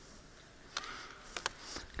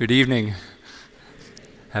Good evening.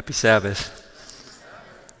 Happy Sabbath.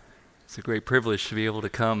 It's a great privilege to be able to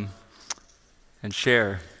come and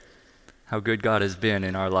share how good God has been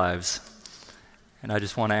in our lives. And I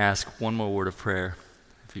just want to ask one more word of prayer,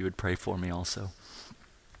 if you would pray for me also.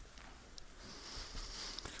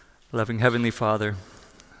 Loving Heavenly Father,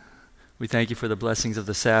 we thank you for the blessings of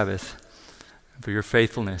the Sabbath, and for your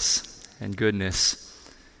faithfulness and goodness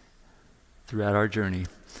throughout our journey.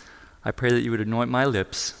 I pray that you would anoint my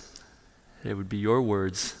lips, that it would be your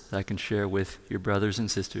words that I can share with your brothers and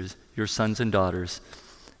sisters, your sons and daughters.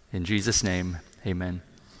 In Jesus' name, amen.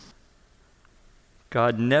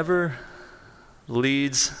 God never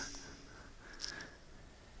leads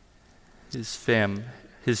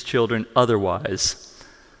his children otherwise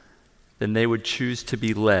than they would choose to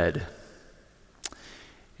be led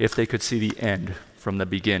if they could see the end from the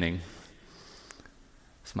beginning.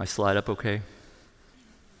 Is my slide up okay?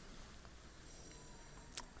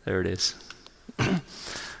 There it is.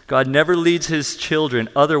 God never leads his children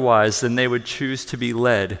otherwise than they would choose to be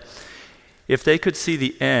led if they could see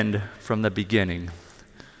the end from the beginning.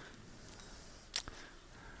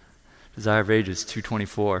 Desire of Ages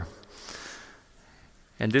 2:24.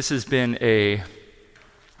 And this has been a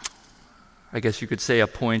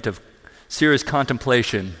point of serious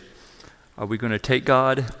contemplation. Are we going to take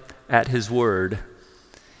God at his word?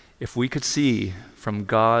 If we could see from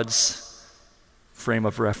God's frame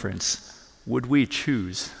of reference, would we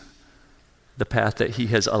choose the path that he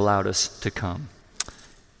has allowed us to come?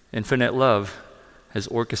 Infinite love has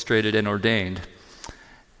orchestrated and ordained.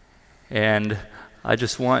 And I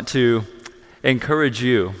just want to encourage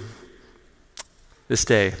you this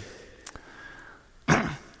day.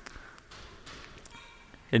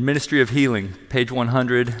 In Ministry of Healing, page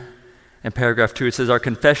 100 and paragraph 2, it says, "Our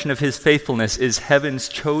confession of his faithfulness is heaven's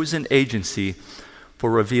chosen agency for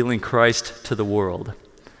revealing Christ to the world.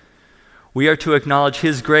 We are to acknowledge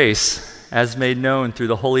his grace as made known through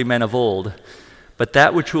the holy men of old, but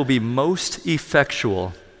that which will be most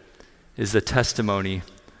effectual is the testimony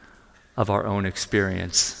of our own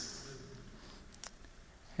experience."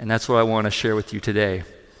 And that's what I want to share with you today.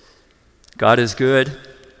 God is good,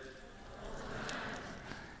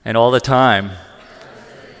 and all the time,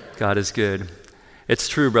 God is good. It's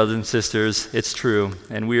true, brothers and sisters, it's true,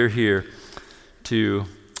 and we are here to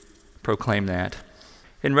proclaim that.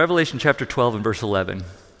 In Revelation chapter 12 and verse 11,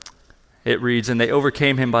 it reads, "And they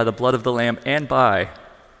overcame him by the blood of the Lamb and by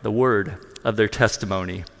the word of their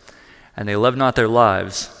testimony, and they loved not their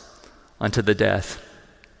lives unto the death."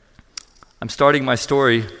 I'm starting my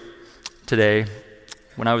story today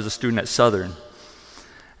when I was a student at Southern.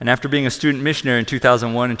 And after being a student missionary in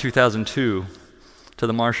 2001 and 2002 to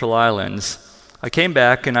the Marshall Islands, I came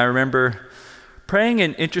back and I remember praying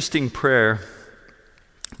an interesting prayer,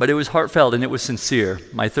 but it was heartfelt and it was sincere,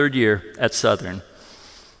 my third year at Southern.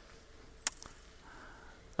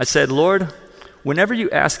 I said, "Lord, whenever you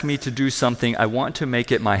ask me to do something, I want to make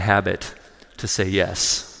it my habit to say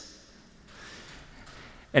yes."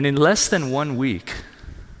 And in less than 1 week,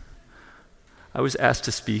 I was asked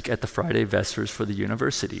to speak at the Friday Vespers for the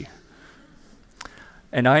university.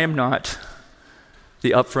 And I am not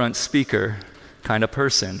the upfront speaker kind of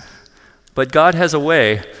person, but God has a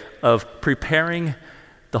way of preparing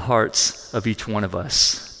the hearts of each one of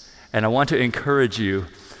us. And I want to encourage you,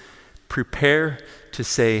 prepare to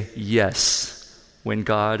say yes when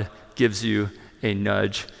God gives you a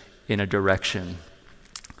nudge in a direction.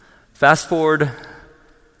 Fast forward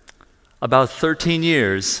about 13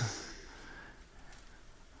 years.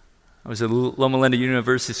 I was at Loma Linda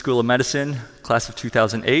University School of Medicine, class of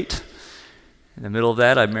 2008. In the middle of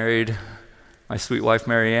that, I married my sweet wife,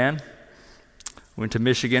 Marianne. Went to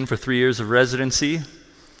Michigan for 3 years of residency.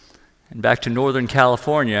 And back to Northern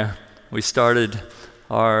California, we started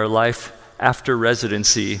our life after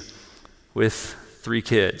residency with 3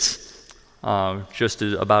 kids,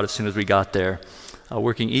 about as soon as we got there,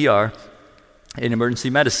 working ER in emergency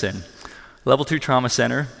medicine. Level 2 trauma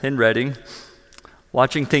center in Redding,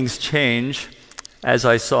 watching things change as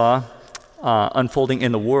I saw unfolding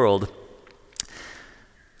in the world,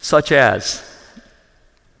 such as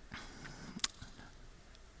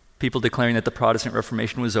people declaring that the Protestant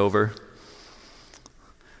Reformation was over,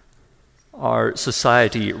 our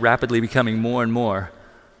society rapidly becoming more and more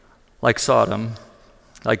like Sodom,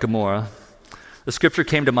 like Gomorrah. The scripture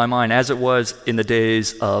came to my mind as it was in the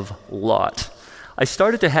days of Lot. I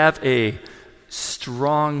started to have a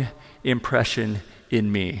strong impression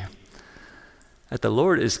in me that the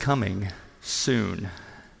Lord is coming soon.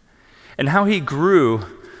 And how he grew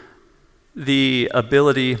the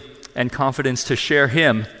ability and confidence to share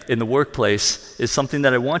him in the workplace is something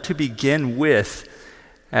that I want to begin with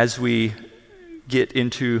as we get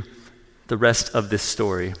into the rest of this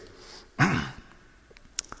story.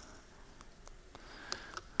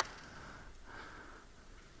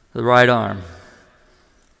 The right arm,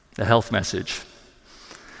 the health message.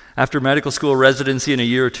 After medical school residency and a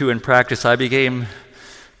year or two in practice, I became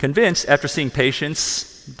convinced, after seeing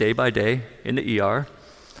patients day by day in the ER,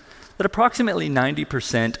 that approximately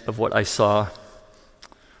 90% of what I saw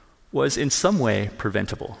was in some way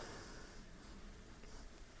preventable.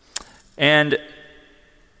 And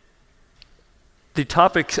the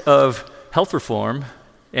topic of health reform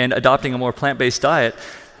and adopting a more plant-based diet,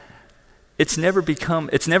 it's never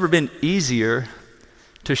been easier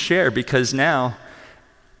to share, because now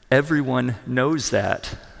everyone knows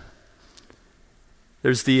that.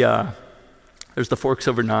 There's the forks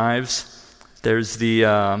over knives. There's the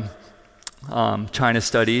China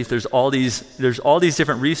study. There's all these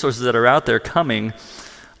different resources that are out there coming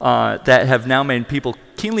that have now made people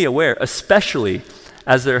keenly aware, especially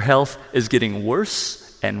as their health is getting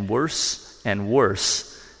worse and worse and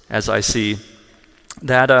worse. As I see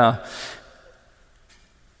that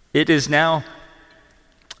it is now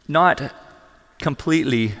not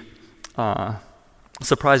completely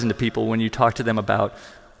surprising to people when you talk to them about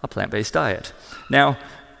a plant-based diet. Now,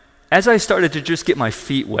 as I started to just get my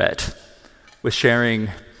feet wet with sharing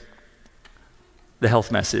the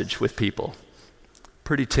health message with people,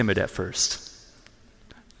 pretty timid at first.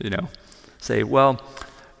 Say, well,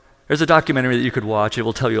 there's a documentary that you could watch. It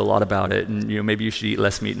will tell you a lot about it, and maybe you should eat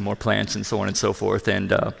less meat and more plants, and so on and so forth, and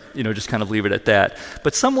just kind of leave it at that.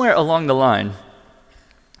 But somewhere along the line,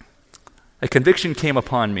 a conviction came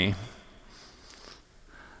upon me.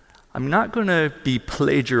 I'm not going to be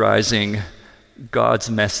plagiarizing God's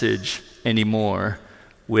message anymore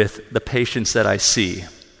with the patients that I see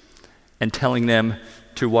and telling them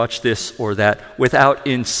to watch this or that without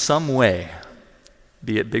in some way,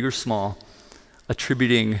 be it big or small,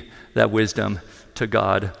 attributing that wisdom to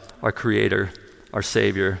God, our Creator, our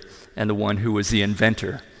Savior, and the one who was the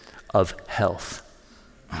inventor of health.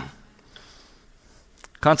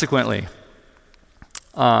 Consequently,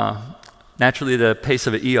 naturally the pace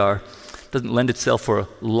of an ER doesn't lend itself for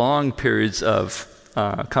long periods of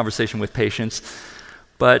conversation with patients,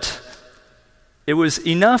 but it was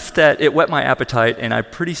enough that it whet my appetite, and I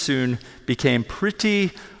pretty soon became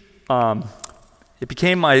it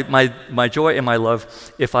became my joy and my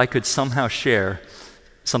love if I could somehow share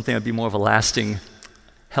something that would be more of a lasting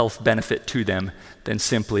health benefit to them than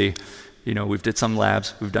simply, we've did some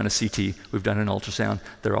labs, we've done a CT, we've done an ultrasound,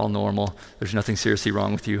 they're all normal, there's nothing seriously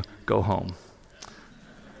wrong with you, go home.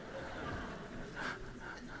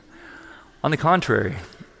 On the contrary,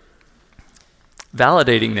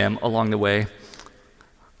 validating them along the way,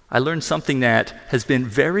 I learned something that has been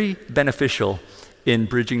very beneficial in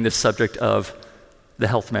bridging this subject of the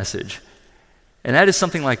health message. And that is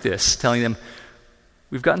something like this, telling them,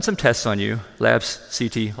 we've gotten some tests on you, labs,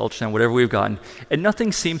 CT, ultrasound, whatever we've gotten, and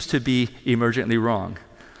nothing seems to be emergently wrong.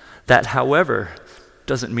 That, however,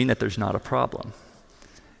 doesn't mean that there's not a problem.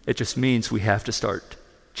 It just means we have to start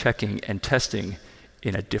checking and testing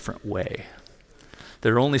in a different way.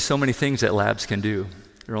 There are only so many things that labs can do.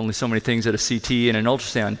 There are only so many things that a CT and an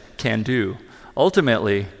ultrasound can do.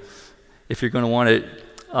 Ultimately, if you're going to want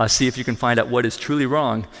to see if you can find out what is truly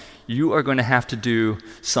wrong, you are going to have to do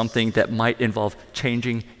something that might involve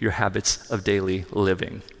changing your habits of daily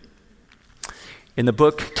living. In the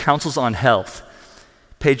book Counsels on Health,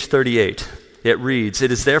 page 38, it reads,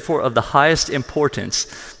 "It is therefore of the highest importance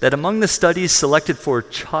that among the studies selected for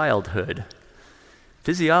childhood,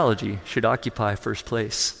 physiology should occupy first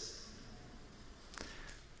place."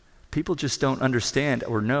 People just don't understand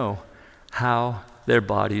or know how their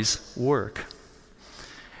bodies work.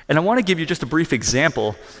 And I want to give you just a brief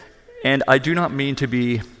example, and I do not mean to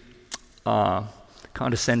be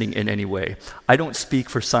condescending in any way. I don't speak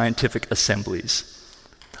for scientific assemblies.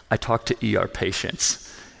 I talk to ER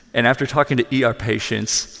patients. And after talking to ER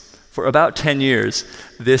patients for about 10 years,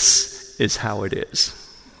 this is how it is.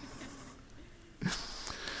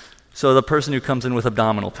 So the person who comes in with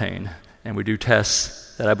abdominal pain, and we do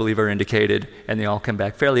tests that I believe are indicated, and they all come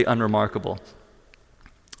back fairly unremarkable.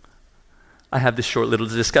 I have this short little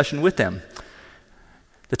discussion with them.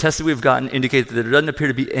 The tests that we've gotten indicate that there doesn't appear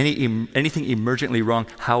to be anything emergently wrong.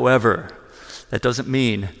 However, that doesn't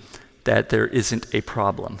mean that there isn't a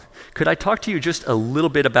problem. Could I talk to you just a little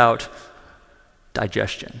bit about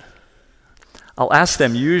digestion? I'll ask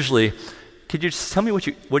them usually, could you just tell me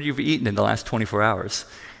what you've eaten in the last 24 hours?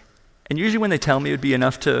 And usually when they tell me, it would be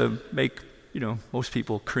enough to make, most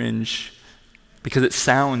people cringe because it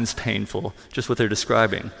sounds painful, just what they're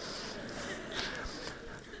describing.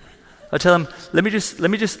 I'll tell them, let me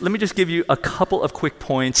just give you a couple of quick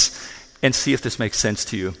points and see if this makes sense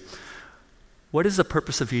to you. What is the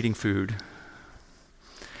purpose of eating food?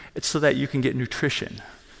 It's so that you can get nutrition,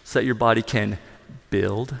 so that your body can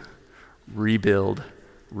build, rebuild,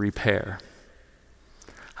 repair.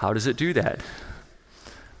 How does it do that?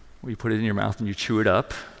 Well, you put it in your mouth and you chew it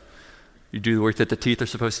up. You do the work that the teeth are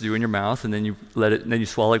supposed to do in your mouth, and then you let it, and then you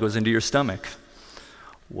swallow it, goes into your stomach.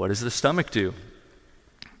 What does the stomach do?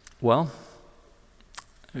 Well,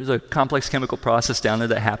 there's a complex chemical process down there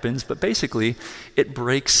that happens, but basically, it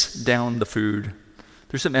breaks down the food.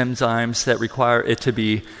 There's some enzymes that require it to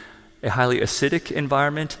be a highly acidic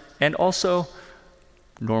environment and also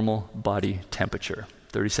normal body temperature,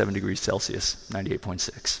 37 degrees Celsius,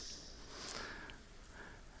 98.6.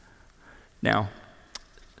 Now,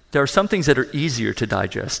 there are some things that are easier to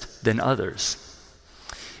digest than others.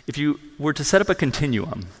 If you were to set up a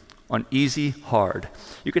continuum on easy, hard,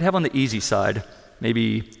 you could have on the easy side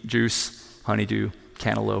maybe juice, honeydew,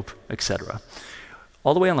 cantaloupe, etc.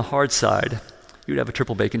 All the way on the hard side, you would have a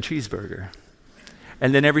triple bacon cheeseburger.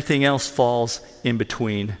 And then everything else falls in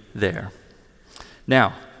between there.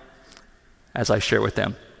 Now, as I share with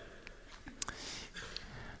them,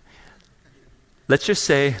 let's just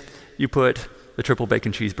say you put the triple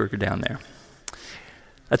bacon cheeseburger down there.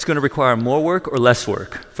 That's going to require more work or less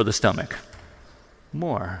work for the stomach?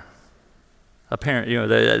 More. Apparently,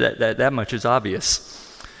 that much is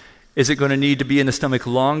obvious. Is it going to need to be in the stomach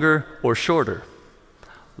longer or shorter?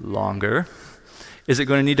 Longer. Is it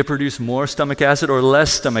going to need to produce more stomach acid or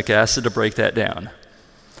less stomach acid to break that down?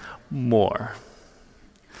 More.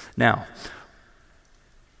 Now,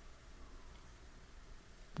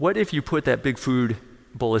 what if you put that big food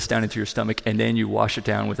bolus down into your stomach and then you wash it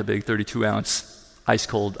down with a big 32-ounce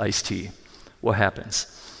ice-cold iced tea? What happens?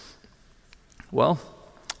 Well,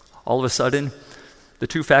 all of a sudden, the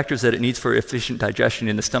two factors that it needs for efficient digestion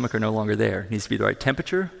in the stomach are no longer there. It needs to be the right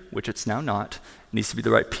temperature, which it's now not. It needs to be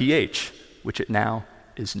the right pH, which it now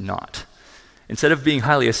is not. Instead of being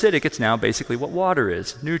highly acidic, it's now basically what water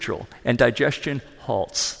is, neutral, and digestion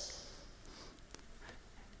halts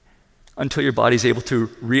until your body's able to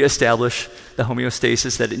reestablish the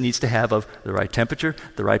homeostasis that it needs to have of the right temperature,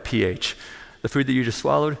 the right pH. The food that you just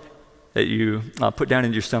swallowed, that you put down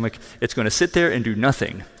into your stomach, it's going to sit there and do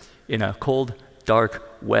nothing in a cold,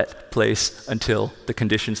 dark, wet place until the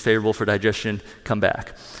conditions favorable for digestion come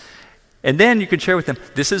back. And then you can share with them,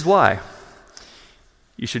 this is why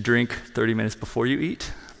you should drink 30 minutes before you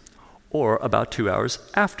eat or about 2 hours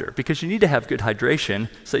after, because you need to have good hydration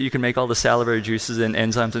so that you can make all the salivary juices and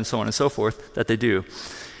enzymes and so on and so forth that they do.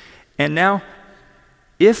 And now,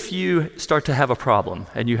 if you start to have a problem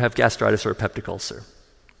and you have gastritis or a peptic ulcer,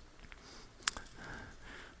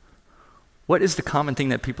 what is the common thing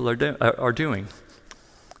that people are doing?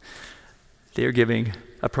 They are giving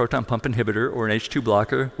a proton pump inhibitor or an H2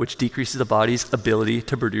 blocker, which decreases the body's ability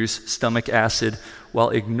to produce stomach acid while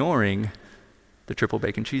ignoring the triple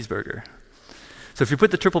bacon cheeseburger. So if you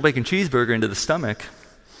put the triple bacon cheeseburger into the stomach,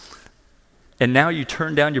 and now you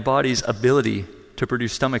turn down your body's ability to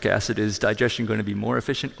produce stomach acid, is digestion going to be more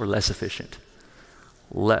efficient or less efficient?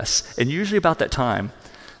 Less. And usually about that time,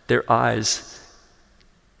 their eyes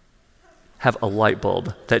have a light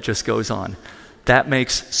bulb that just goes on. That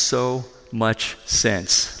makes so much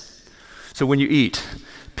sense. So when you eat,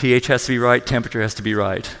 pH has to be right, temperature has to be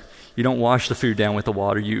right. You don't wash the food down with the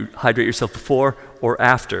water. You hydrate yourself before or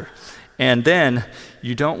after. And then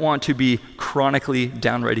you don't want to be chronically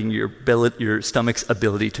downregulating your stomach's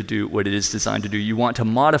ability to do what it is designed to do. You want to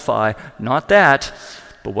modify, not that,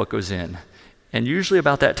 but what goes in. And usually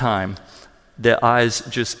about that time, the eyes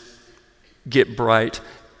just get bright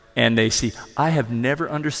and they see, I have never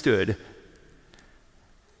understood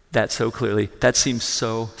that so clearly. That seems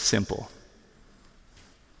so simple.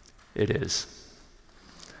 It is.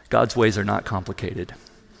 God's ways are not complicated.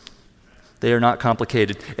 They are not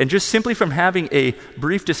complicated. And just simply from having a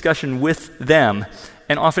brief discussion with them,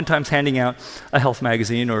 and oftentimes handing out a health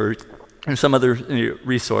magazine or some other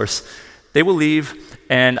resource, they will leave,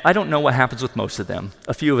 and I don't know what happens with most of them.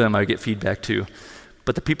 A few of them I get feedback to.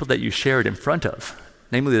 But the people that you share it in front of,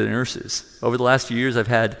 namely the nurses, over the last few years I've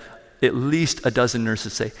had at least a dozen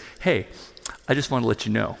nurses say, hey, I just want to let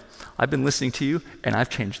you know, I've been listening to you, and I've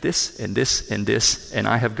changed this and this and this, and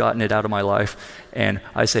I have gotten it out of my life. And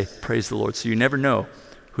I say, praise the Lord. So you never know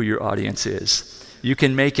who your audience is. You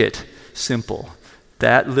can make it simple.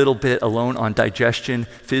 That little bit alone on digestion,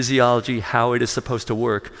 physiology, how it is supposed to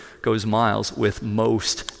work, goes miles with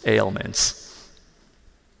most ailments.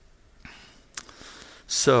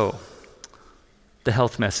 So, the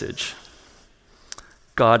health message.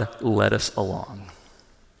 God led us along.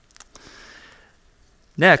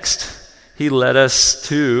 Next, he led us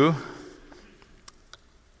to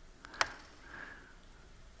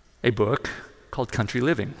a book called Country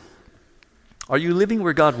Living. Are you living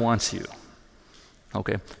where God wants you?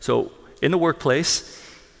 Okay, so in the workplace,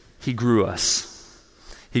 he grew us.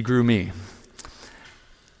 He grew me.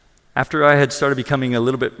 After I had started becoming a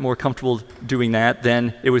little bit more comfortable doing that,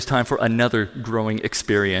 then it was time for another growing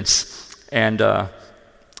experience. And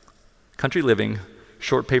Country Living,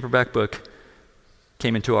 short paperback book,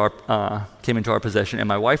 came into our possession. And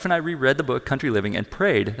my wife and I reread the book, Country Living, and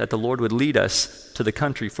prayed that the Lord would lead us to the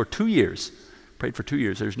country for 2 years. Prayed for 2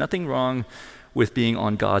 years. There's nothing wrong with being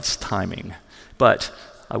on God's timing. But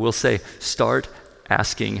I will say, start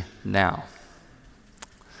asking now.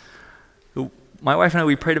 My wife and I,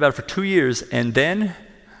 we prayed about it for 2 years, and then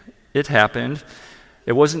it happened.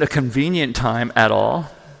 It wasn't a convenient time at all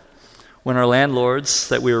when our landlords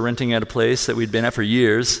that we were renting at a place that we'd been at for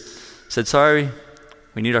years said, sorry,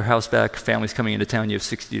 we need our house back. Family's coming into town. You have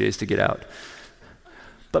 60 days to get out.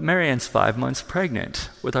 But Marianne's 5 months pregnant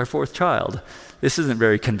with our 4th child. This isn't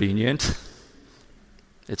very convenient.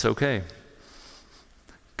 It's okay.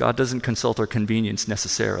 God doesn't consult our convenience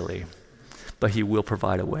necessarily, but he will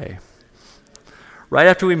provide a way. Right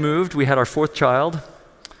after we moved, we had our 4th child.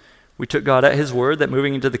 We took God at his word that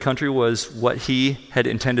moving into the country was what he had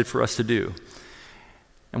intended for us to do.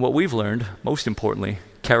 And what we've learned, most importantly,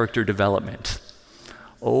 character development.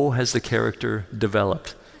 Oh, has the character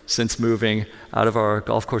developed since moving out of our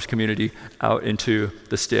golf course community out into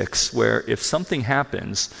the sticks, where if something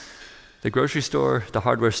happens, the grocery store, the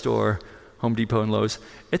hardware store, Home Depot and Lowe's,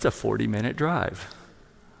 it's a 40-minute drive.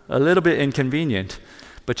 A little bit inconvenient.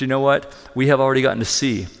 But you know what? We have already gotten to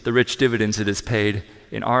see the rich dividends it has paid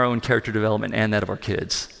in our own character development and that of our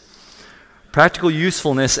kids. Practical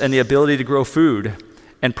usefulness and the ability to grow food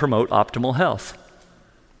and promote optimal health.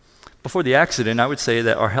 Before the accident, I would say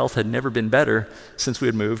that our health had never been better since we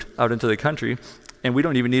had moved out into the country, and we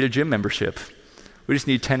don't even need a gym membership. We just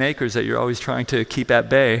need 10 acres that you're always trying to keep at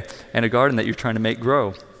bay and a garden that you're trying to make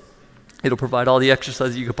grow. It'll provide all the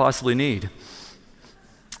exercise that you could possibly need.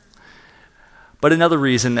 But another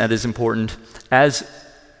reason that is important, as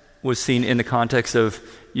was seen in the context of,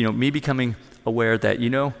 me becoming aware that,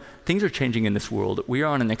 things are changing in this world. We are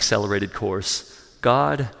on an accelerated course.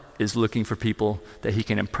 God is looking for people that he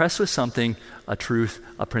can impress with something, a truth,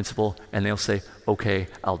 a principle, and they'll say, okay,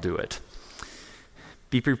 I'll do it.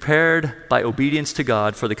 Be prepared by obedience to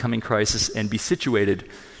God for the coming crisis and be situated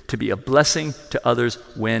to be a blessing to others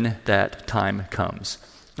when that time comes.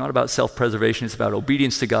 It's not about self-preservation. It's about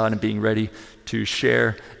obedience to God and being ready to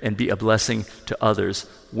share and be a blessing to others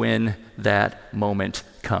when that moment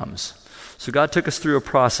comes. So God took us through a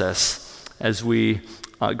process as we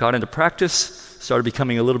got into practice, started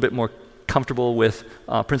becoming a little bit more comfortable with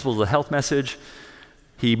principles of the health message.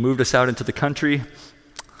 He moved us out into the country.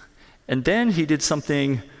 And then he did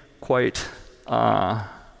something quite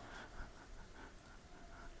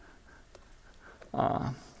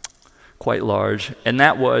large, and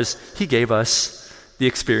that was he gave us the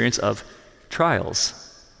experience of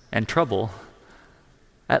trials and trouble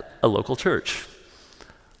at a local church.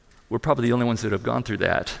 We're probably the only ones that have gone through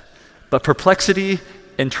that. But perplexity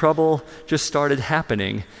and trouble just started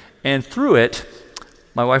happening, and through it,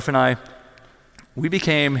 my wife and I, we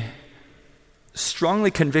became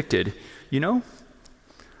strongly convicted.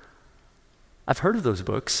 I've heard of those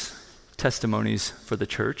books, Testimonies for the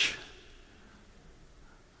Church.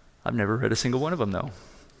 I've never read a single one of them, though.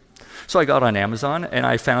 So I got on Amazon, and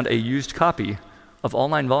I found a used copy of all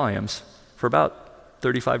 9 volumes for about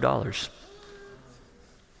 $35.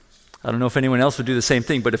 I don't know if anyone else would do the same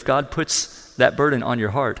thing, but if God puts that burden on your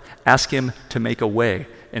heart, ask him to make a way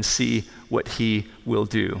and see what he will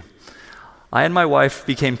do. I and my wife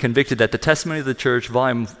became convicted that the Testimony of the Church,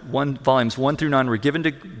 volumes 1 through 9, were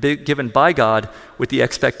given by God with the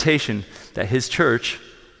expectation that his church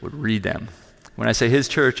would read them. When I say his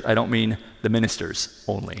church, I don't mean the ministers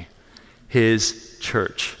only. His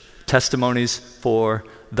church. Testimonies for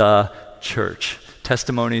the church.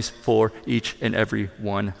 Testimonies for each and every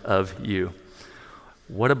one of you.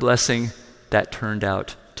 What a blessing that turned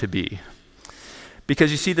out to be.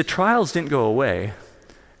 Because you see, the trials didn't go away,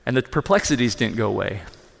 and the perplexities didn't go away.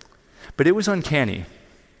 But it was uncanny.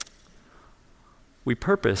 I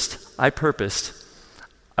purposed,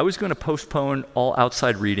 I was going to postpone all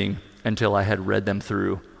outside reading until I had read them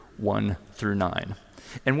through 1 through 9.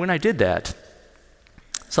 And when I did that,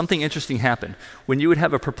 something interesting happened. When you would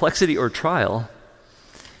have a perplexity or trial,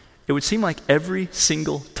 it would seem like every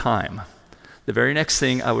single time, the very next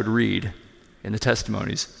thing I would read in the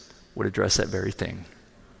testimonies would address that very thing.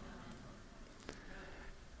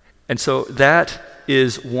 And so that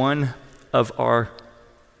is one of our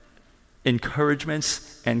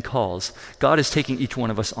encouragements and calls. God is taking each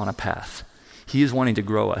one of us on a path. He is wanting to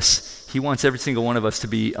grow us. He wants every single one of us to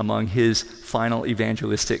be among his final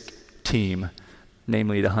evangelistic team,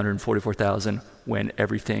 namely the 144,000 when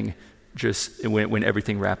everything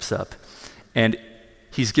wraps up. And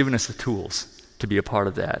he's given us the tools to be a part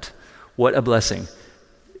of that. What a blessing.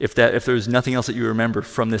 If there's nothing else that you remember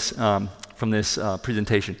from this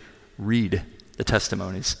presentation, read the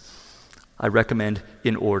testimonies. I recommend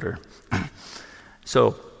in order.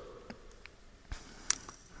 So,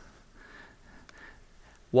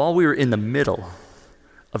 while we were in the middle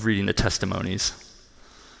of reading the testimonies,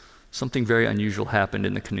 something very unusual happened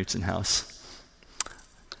in the Knutson house.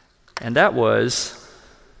 And that was,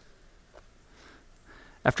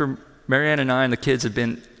 after Marianne and I and the kids had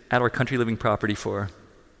been at our country living property for,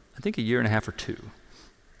 I think, a year and a half or two,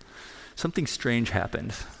 something strange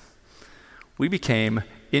happened. We became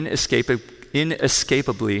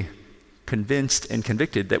inescapably convinced and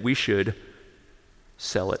convicted that we should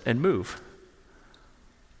sell it and move.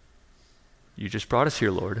 You just brought us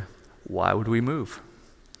here, Lord. Why would we move?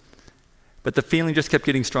 But the feeling just kept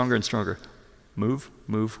getting stronger and stronger. Move,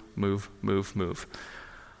 move, move, move, move.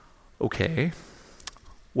 Okay.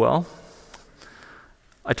 Well,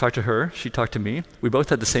 I talked to her. She talked to me. We both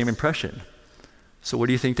had the same impression. So what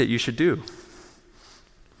do you think that you should do?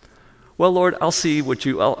 Well, Lord, we'll see what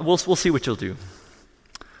you'll do.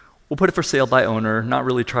 We'll put it for sale by owner, not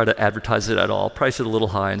really try to advertise it at all, price it a little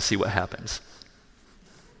high and see what happens.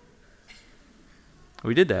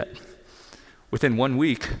 We did that. Within 1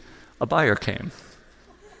 week, a buyer came.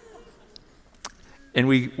 And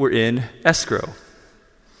we were in escrow.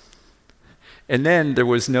 And then there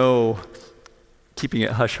was no keeping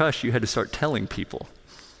it hush-hush. You had to start telling people.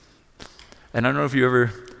 And I don't know if you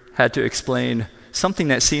ever had to explain something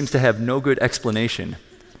that seems to have no good explanation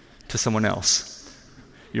to someone else.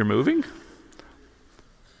 You're moving?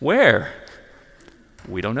 Where?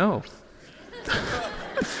 We don't know.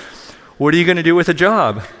 What are you going to do with a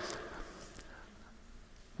job?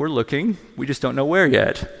 We're looking. We just don't know where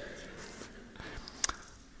yet.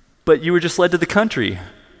 But you were just led to the country.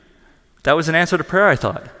 That was an answer to prayer, I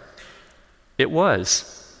thought. It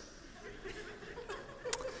was.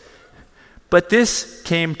 But this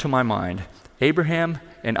came to my mind. Abraham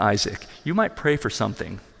and Isaac. You might pray for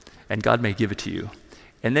something, and God may give it to you.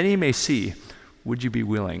 And then he may see, would you be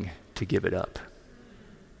willing to give it up?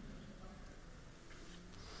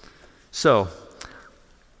 So,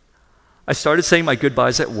 I started saying my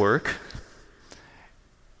goodbyes at work,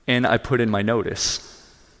 and I put in my notice.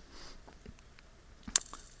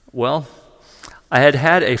 Well, I had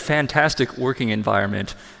had a fantastic working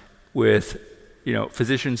environment with,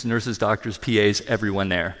 physicians, nurses, doctors, PAs, everyone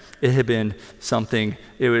there. It had been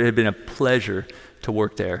a pleasure to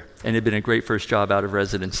work there, and it had been a great first job out of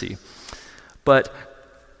residency. But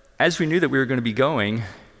as we knew that we were going to be going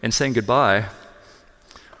and saying goodbye,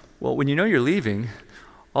 well, when you know you're leaving,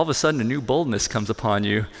 all of a sudden a new boldness comes upon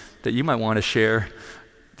you that you might want to share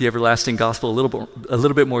the everlasting gospel a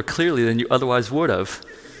little bit more clearly than you otherwise would have.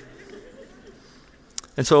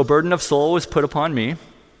 And so a burden of soul was put upon me.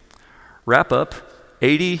 Wrap up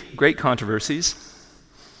 80 great controversies,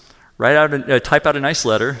 type out a nice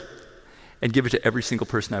letter, and give it to every single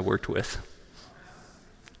person I worked with.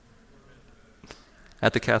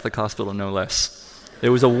 At the Catholic hospital, no less. It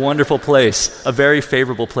was a wonderful place, a very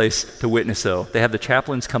favorable place to witness, though. They have the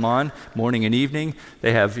chaplains come on morning and evening.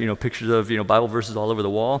 They have, pictures of, Bible verses all over the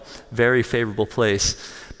wall. Very favorable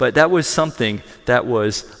place. But that was something that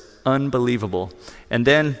was unbelievable. And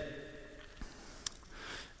then,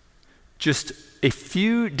 just a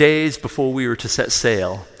few days before we were to set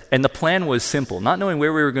sail, and the plan was simple. Not knowing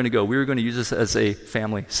where we were going to go, we were going to use this as a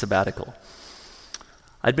family sabbatical.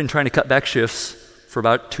 I'd been trying to cut back shifts for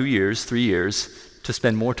about 3 years, to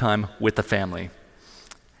spend more time with the family.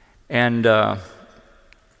 And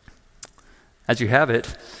as you have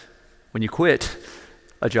it, when you quit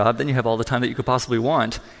a job, then you have all the time that you could possibly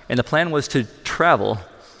want. And the plan was to travel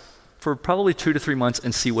for probably 2 to 3 months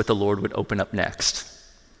and see what the Lord would open up next.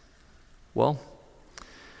 Well,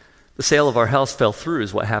 the sale of our house fell through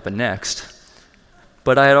is what happened next.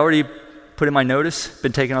 But I had already put in my notice,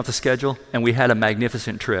 been taken off the schedule, and we had a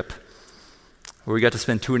magnificent trip where we got to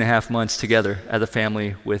spend 2.5 months together as a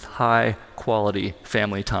family with high quality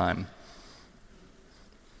family time.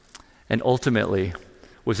 And ultimately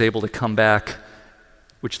was able to come back,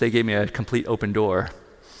 which they gave me a complete open door.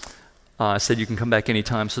 Said you can come back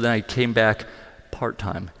anytime. So then I came back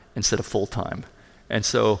part-time instead of full-time. And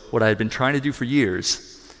so what I had been trying to do for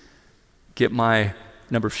years, get my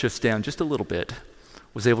number of shifts down just a little bit,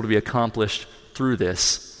 was able to be accomplished through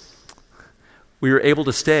this. We were able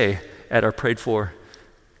to stay at our prayed-for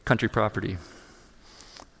country property.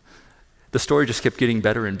 The story just kept getting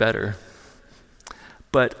better and better.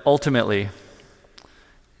 But ultimately,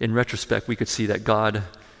 in retrospect, we could see that God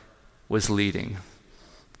was leading.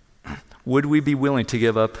 Would we be willing to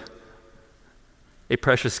give up a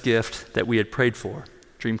precious gift that we had prayed for,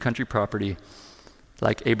 dream country property,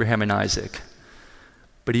 like Abraham and Isaac?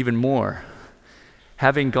 But even more,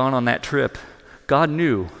 having gone on that trip, God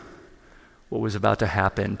knew what was about to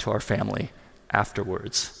happen to our family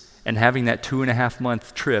afterwards. And having that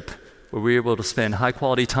 2.5-month trip where we were able to spend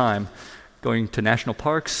high-quality time going to national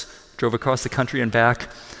parks, drove across the country and back,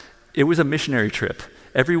 it was a missionary trip.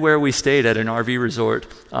 Everywhere we stayed at an RV resort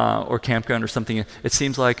or campground or something, it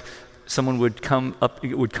seems like someone would come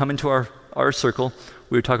into our circle.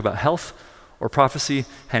 We would talk about health or prophecy,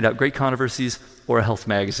 hand out great controversies, or a health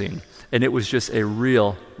magazine. And it was just a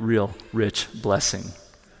real rich blessing.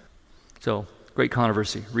 So, great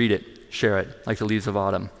controversy. Read it, share it, like the leaves of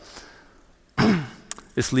autumn.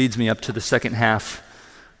 This leads me up to the second half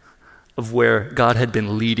of where God had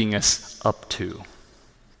been leading us up to.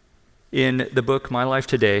 In the book, My Life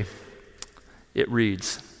Today, it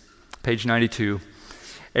reads, page 92,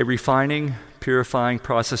 a refining, purifying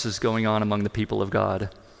process is going on among the people of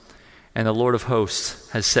God, and the Lord of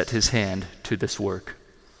hosts has set his hand to this work.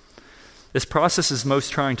 This process is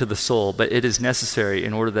most trying to the soul, but it is necessary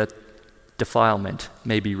in order that defilement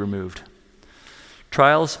may be removed.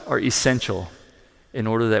 Trials are essential in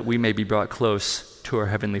order that we may be brought close to our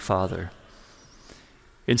Heavenly Father.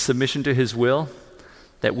 In submission to his will,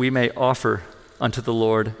 that we may offer unto the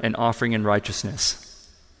Lord an offering in righteousness.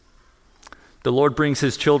 The Lord brings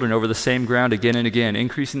his children over the same ground again and again,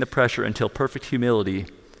 increasing the pressure until perfect humility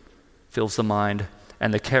fills the mind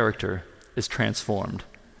and the character is transformed.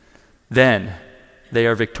 Then they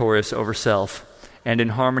are victorious over self and in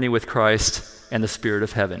harmony with Christ and the Spirit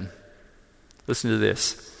of heaven. Listen to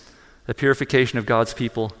this. The purification of God's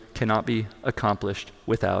people cannot be accomplished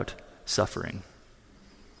without suffering.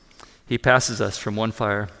 He passes us from one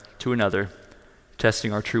fire to another,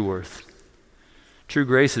 testing our true worth. True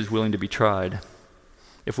grace is willing to be tried.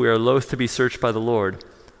 If we are loath to be searched by the Lord,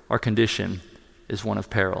 our condition is one of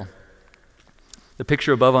peril. The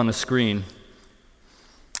picture above on the screen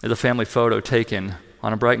is a family photo taken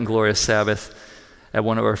on a bright and glorious Sabbath at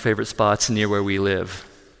one of our favorite spots near where we live.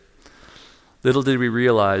 Little did we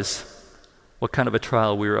realize what kind of a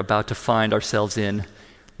trial we were about to find ourselves in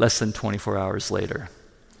less than 24 hours later.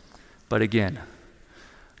 But again,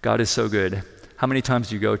 God is so good. How many times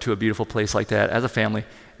do you go to a beautiful place like that as a family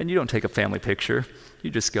and you don't take a family picture?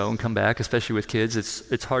 You just go and come back, especially with kids.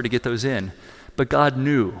 It's hard to get those in. But God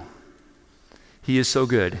knew. He is so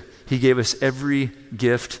good. He gave us every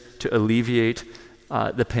gift to alleviate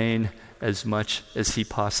the pain as much as he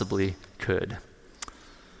possibly could.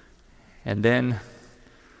 And then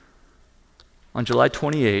on July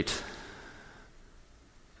 28,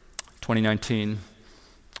 2019,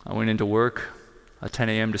 I went into work, a 10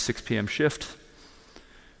 a.m. to 6 p.m. shift,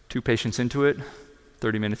 2 patients into it,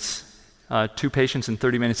 2 patients and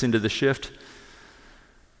 30 minutes into the shift,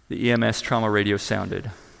 the EMS trauma radio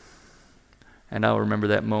sounded. And I'll remember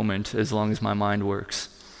that moment as long as my mind works.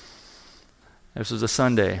 This was a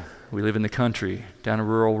Sunday. We live in the country, down a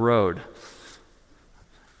rural road.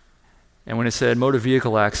 And when it said motor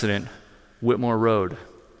vehicle accident, Whitmore Road,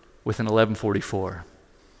 with an 1144,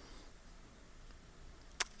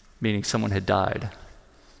 meaning someone had died,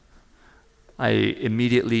 I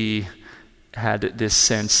immediately had this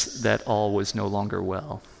sense that all was no longer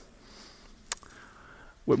well.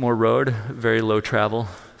 Whitmore Road, very low travel.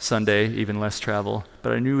 Sunday, even less travel.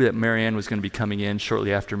 But I knew that Marianne was going to be coming in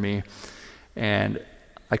shortly after me. And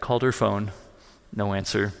I called her phone, no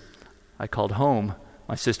answer. I called home.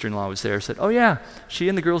 My sister-in-law was there, said, oh yeah, she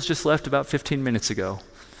and the girls just left about 15 minutes ago.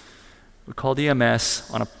 We called EMS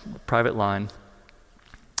on a private line,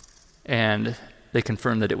 and they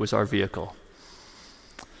confirmed that it was our vehicle.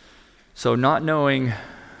 So not knowing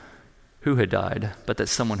who had died, but that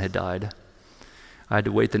someone had died, I had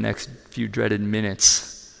to wait the next few dreaded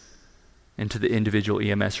minutes until the individual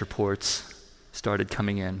EMS reports started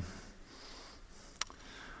coming in.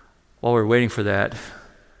 While we were waiting for that,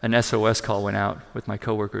 an SOS call went out with my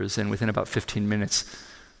coworkers, and within about 15 minutes,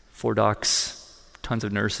 4 docs, tons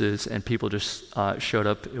of nurses, and people just showed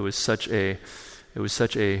up. It was such a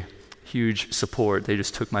huge support. They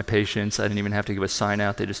just took my patients. I didn't even have to give a sign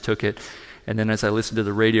out. They just took it. And then as I listened to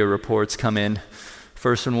the radio reports come in,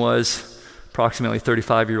 first one was approximately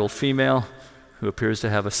 35-year-old female who appears to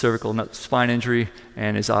have a cervical spine injury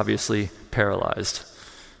and is obviously paralyzed.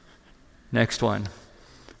 Next one,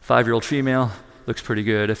 5-year-old female, looks pretty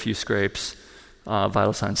good, a few scrapes,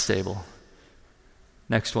 vital signs stable.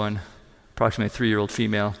 Next one, approximately 3-year-old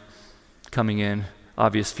female, coming in,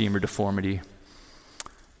 obvious femur deformity.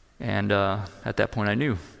 And at that point I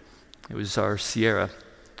knew it was our Sierra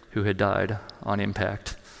who had died on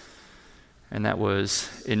impact. And that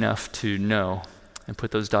was enough to know and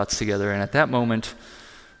put those dots together. And at that moment,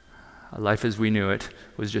 life as we knew it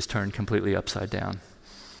was just turned completely upside down.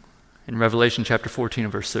 In Revelation chapter 14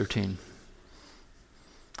 and verse 13,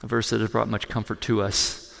 a verse that has brought much comfort to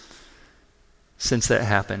us since that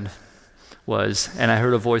happened, was, "And I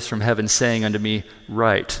heard a voice from heaven saying unto me,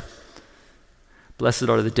 Write, Blessed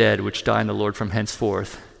are the dead which die in the Lord from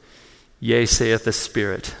henceforth. Yea, saith the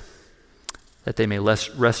Spirit, that they may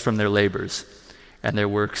rest from their labors, and their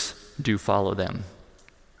works do follow them."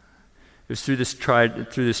 It was through this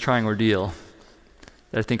trying ordeal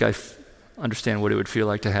that I think I understand what it would feel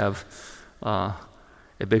like to have a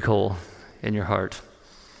big hole in your heart.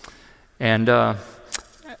 And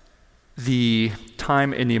the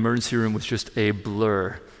time in the emergency room was just a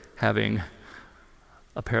blur, having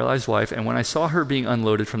a paralyzed wife. And when I saw her being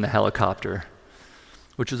unloaded from the helicopter,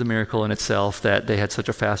 which was a miracle in itself that they had such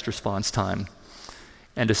a fast response time,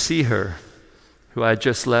 and to see her, who I had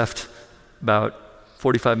just left about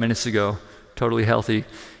 45 minutes ago, totally healthy,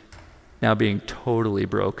 now being totally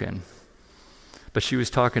broken. But she was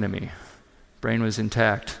talking to me. Brain was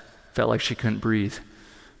intact. Felt like she couldn't breathe.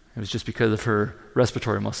 It was just because of her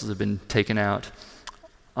respiratory muscles had been taken out.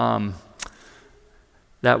 That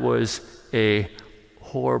was a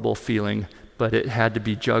horrible feeling, but it had to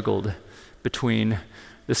be juggled between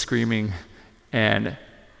the screaming and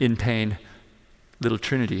in pain little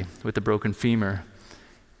Trinity with the broken femur,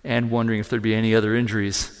 and wondering if there'd be any other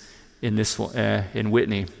injuries in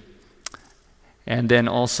Whitney. And then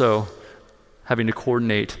also having to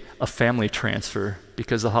coordinate a family transfer,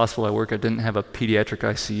 because the hospital I work at didn't have a pediatric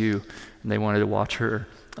ICU, and they wanted to watch her,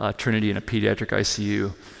 Trinity, in a pediatric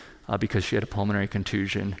ICU because she had a pulmonary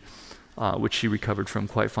contusion, which she recovered from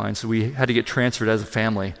quite fine. So we had to get transferred as a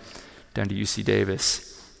family down to UC Davis.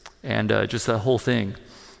 And just that whole thing,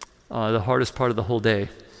 the hardest part of the whole day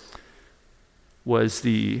was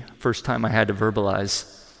the first time I had to verbalize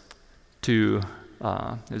to,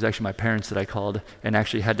 it was actually my parents that I called, and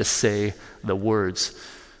actually had to say the words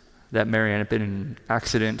that Marianne had been in an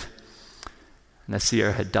accident, and that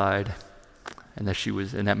Sierra had died, and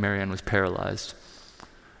that Marianne was paralyzed.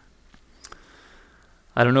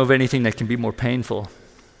 I don't know of anything that can be more painful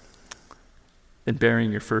than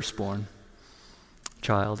burying your firstborn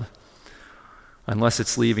child, unless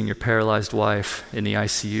it's leaving your paralyzed wife in the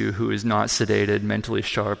ICU, who is not sedated, mentally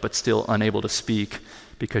sharp, but still unable to speak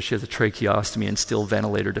because she has a tracheostomy and still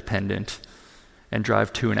ventilator dependent, and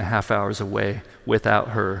drive 2.5 hours away without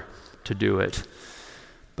her to do it.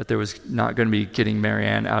 But there was not going to be getting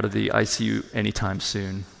Marianne out of the ICU anytime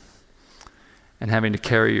soon. And having to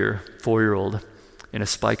carry your 4-year-old in a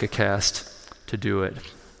spica cast to do it.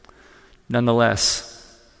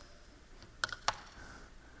 Nonetheless,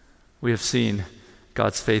 we have seen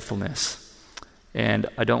God's faithfulness. And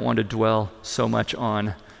I don't want to dwell so much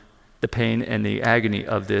on the pain and the agony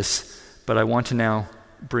of this, but I want to now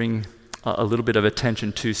bring a little bit of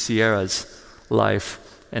attention to Sierra's life,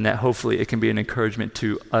 and that hopefully it can be an encouragement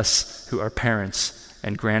to us who are parents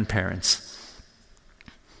and grandparents.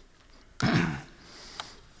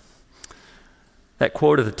 That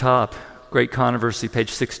quote at the top, Great Controversy,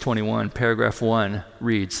 page 621, paragraph 1,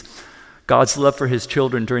 reads, "God's love for his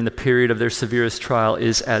children during the period of their severest trial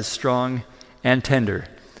is as strong and tender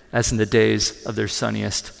as in the days of their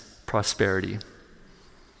sunniest prosperity."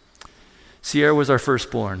 Sierra was our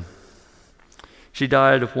firstborn. She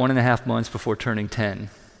died 1.5 months before turning 10.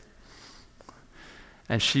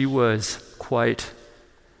 And she was quite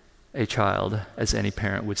a child, as any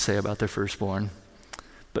parent would say about their firstborn.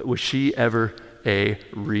 But was she ever a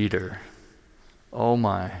reader? Oh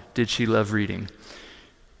my, did she love reading.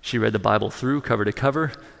 She read the Bible through, cover to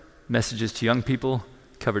cover, Messages to Young People,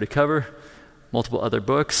 cover to cover, multiple other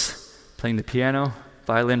books, playing the piano,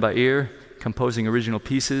 violin by ear, composing original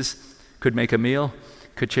pieces, could make a meal,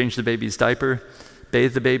 could change the baby's diaper,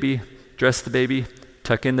 bathe the baby, dress the baby,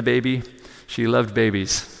 tuck in the baby. She loved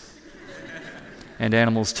babies and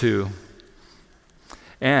animals too.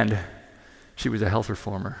 And she was a health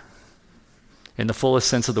reformer in the fullest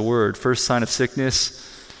sense of the word. First sign of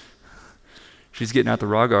sickness, she's getting out the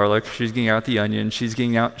raw garlic, she's getting out the onion, she's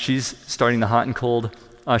starting the hot and cold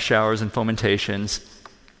showers and fomentations.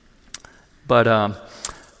 But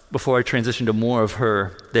before I transition to more of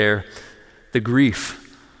her there, the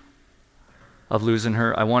grief of losing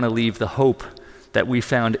her, I want to leave the hope that we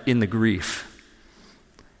found in the grief.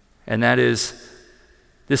 And that is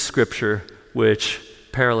this scripture, which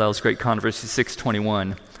parallels Great Controversy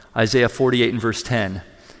 6:21, Isaiah 48 and verse 10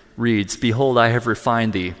 reads, "Behold, I have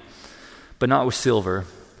refined thee, but not with silver.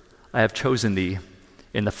 I have chosen thee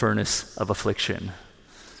in the furnace of affliction."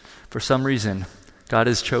 For some reason, God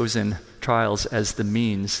has chosen trials as the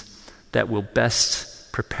means that will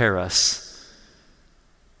best prepare us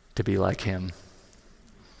to be like him.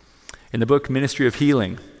 In the book Ministry of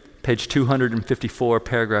Healing, page 254,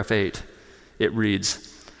 paragraph 8, it reads,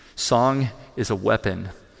 "Song is a weapon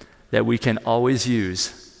that we can always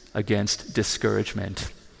use against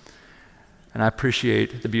discouragement." And I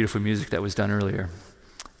appreciate the beautiful music that was done earlier.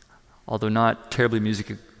 Although not terribly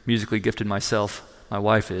musically gifted myself, my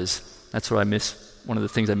wife is. That's what I miss. One of the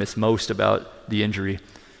things I miss most about the injury.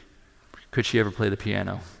 Could she ever play the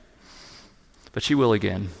piano? But she will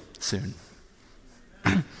again soon.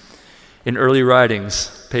 In early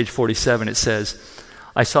writings, page 47, it says,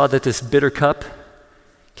 "I saw that this bitter cup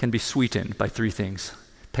can be sweetened by three things: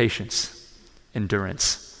 patience,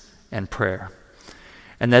 endurance, and prayer,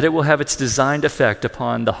 and that it will have its designed effect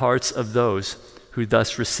upon the hearts of those who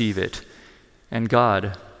thus receive it, and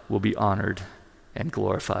God will be honored and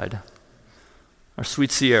glorified." Our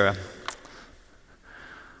sweet Sierra.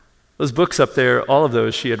 Those books up there, all of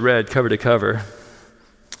those she had read cover to cover.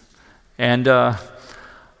 And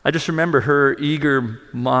I just remember her eager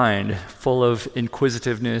mind full of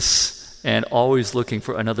inquisitiveness and always looking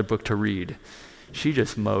for another book to read. She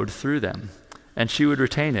just mowed through them, and she would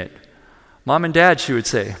retain it. "Mom and Dad," she would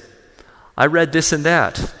say, "I read this and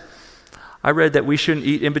that. I read that we shouldn't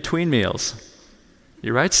eat in between meals."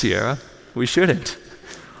 "You're right, Sierra. We shouldn't.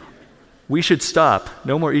 We should stop.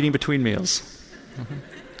 No more eating between meals."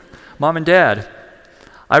 "Mom and Dad,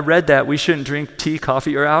 I read that we shouldn't drink tea,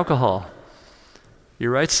 coffee, or alcohol."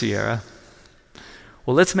 "You're right, Sierra.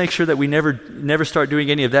 Well, let's make sure that we never start doing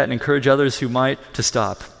any of that and encourage others who might to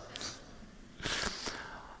stop."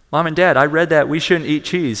 "Mom and Dad, I read that we shouldn't eat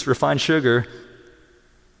cheese, refined sugar,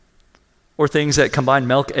 or things that combine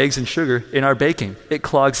milk, eggs, and sugar in our baking. It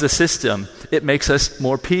clogs the system. It makes us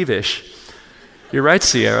more peevish." "You're right,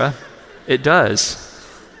 Sierra. It does."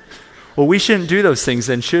 "Well, we shouldn't do those things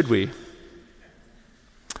then, should we?"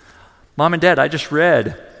 "Mom and Dad, I just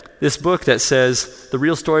read this book that says the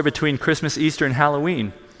real story between Christmas, Easter, and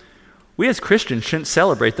Halloween. We as Christians shouldn't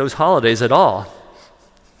celebrate those holidays at all."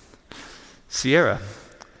 "Sierra,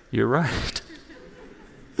 you're right."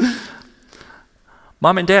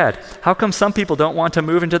 "Mom and Dad, how come some people don't want to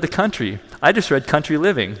move into the country? I just read Country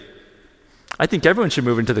Living. I think everyone should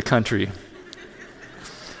move into the country."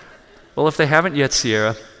 "Well, if they haven't yet,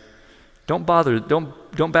 Sierra, don't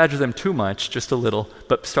badger them too much, just a little,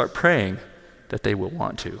 but start praying that they will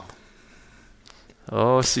want to."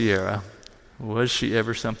 Oh, Sierra, was she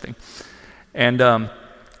ever something? And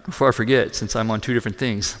before I forget, since I'm on two different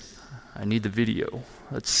things, I need the video.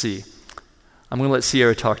 Let's see. I'm going to let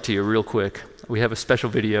Sierra talk to you real quick. We have a special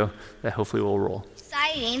video that hopefully will roll.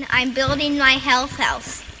 Exciting, I'm building my health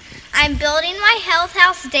house. I'm building my health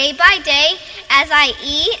house day by day as I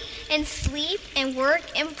eat and sleep and work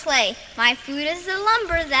and play. My food is the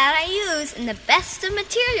lumber that I use, and the best of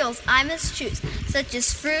materials I must choose, such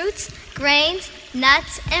as fruits, grains,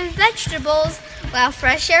 nuts, and vegetables, while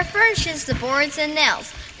fresh air furnishes the boards and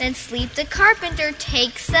nails. Then sleep the carpenter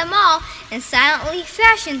takes them all and silently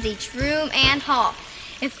fashions each room and hall.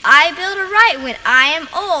 If I build it right when I am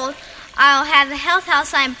old, I'll have the health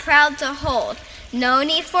house I'm proud to hold. No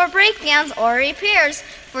need for breakdowns or repairs,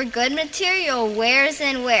 for good material wears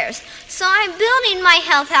and wears. So I'm building my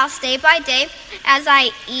health house day by day as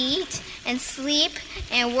I eat and sleep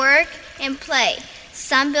and work and play.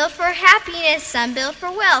 Some build for happiness, some build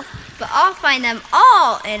for wealth, but I'll find them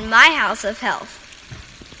all in my house of health.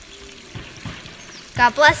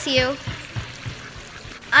 God bless you.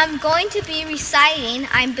 I'm going to be reciting,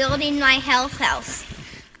 I'm building my health house.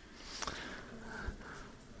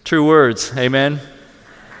 True words. Amen.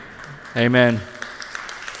 Amen.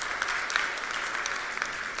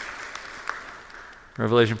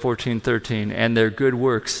 Revelation 14:13, and their good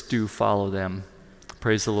works do follow them.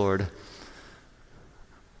 Praise the Lord.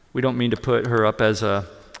 We don't mean to put her up as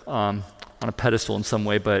on a pedestal in some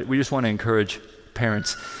way, but we just want to encourage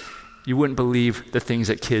parents. You wouldn't believe the things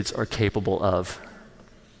that kids are capable of.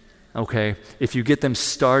 Okay? If you get them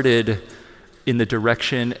started in the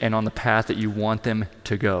direction and on the path that you want them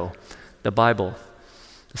to go, the Bible,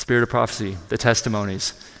 the spirit of prophecy, the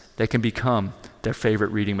testimonies, they can become their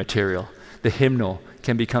favorite reading material. The hymnal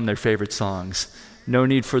can become their favorite songs. No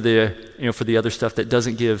need for the other stuff that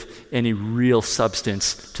doesn't give any real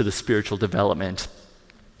substance to the spiritual development.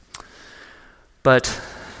 But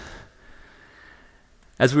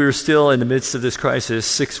As we were still in the midst of this crisis,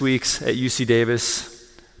 6 weeks at UC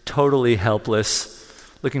Davis, totally helpless,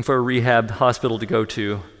 looking for a rehab hospital to go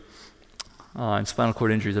to. And spinal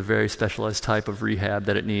cord injury is a very specialized type of rehab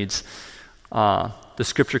that it needs. The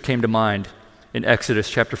scripture came to mind in Exodus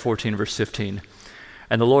chapter 14, verse 15.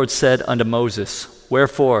 And the Lord said unto Moses,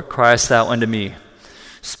 Wherefore criest thou unto me?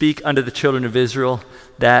 Speak unto the children of Israel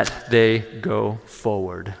that they go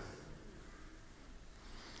forward.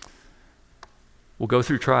 We'll go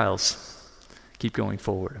through trials. Keep going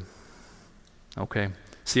forward. Okay.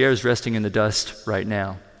 Sierra's resting in the dust right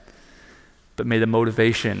now. But may the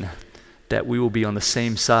motivation that we will be on the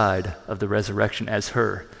same side of the resurrection as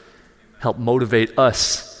her help motivate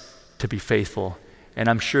us to be faithful. And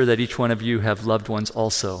I'm sure that each one of you have loved ones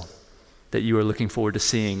also that you are looking forward to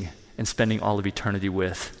seeing and spending all of eternity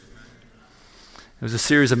with. It was a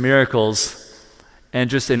series of miracles and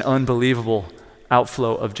just an unbelievable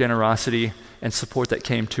outflow of generosity and support that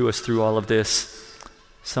came to us through all of this.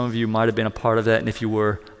 Some of you might have been a part of that, and if you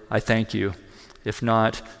were, I thank you. If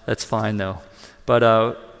not, that's fine though. But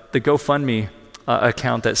the GoFundMe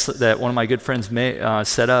account that one of my good friends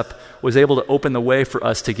set up was able to open the way for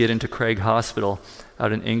us to get into Craig Hospital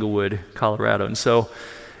out in Inglewood, Colorado. And so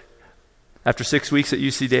after 6 weeks at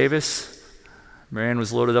UC Davis, Marianne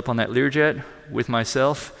was loaded up on that Learjet with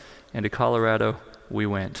myself, and to Colorado we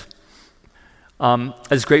went.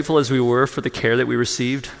 As grateful as we were for the care that we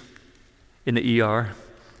received in the ER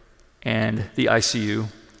and the ICU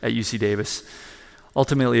at UC Davis,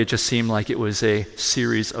 ultimately it just seemed like it was a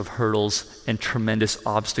series of hurdles and tremendous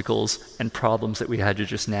obstacles and problems that we had to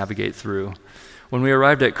just navigate through. When we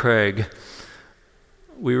arrived at Craig,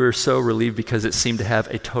 we were so relieved because it seemed to have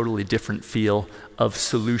a totally different feel of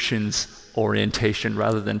solutions orientation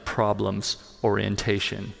rather than problems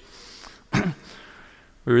orientation.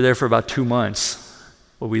 We were there for about 2 months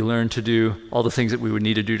where we learned to do all the things that we would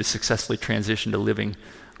need to do to successfully transition to living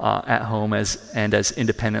at home as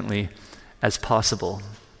independently as possible.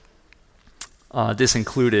 This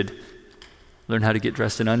included learn how to get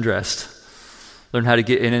dressed and undressed, learn how to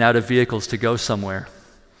get in and out of vehicles to go somewhere,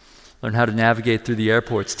 learn how to navigate through the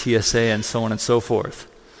airports, TSA, and so on and so forth.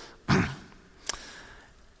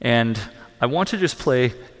 And I want to just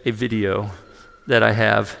play a video that I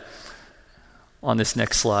have on this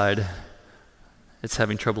next slide. It's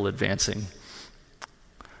having trouble advancing.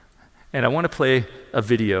 And I want to play a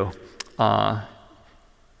video.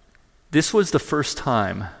 This was the first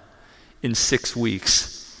time in 6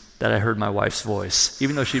 weeks that I heard my wife's voice,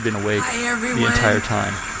 even though she'd been awake the entire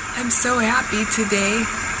time. I'm so happy today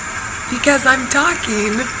because I'm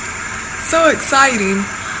talking. So exciting.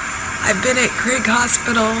 I've been at Craig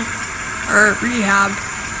Hospital, or rehab,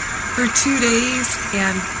 for 2 days,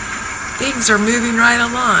 and things are moving right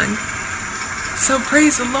along. So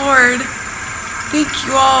praise the Lord. Thank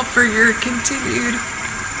you all for your continued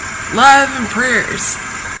love and prayers.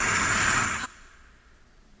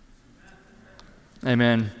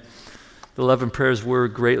 Amen. The love and prayers were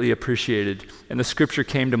greatly appreciated. And the scripture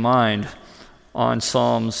came to mind on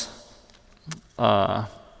Psalms. I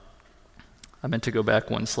meant to go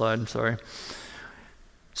back one slide, I'm sorry.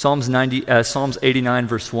 Psalms 89,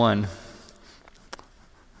 verse 1.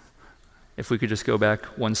 If we could just go back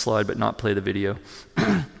one slide but not play the video.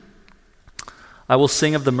 I will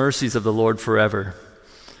sing of the mercies of the Lord forever.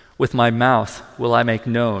 With my mouth will I make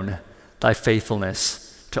known thy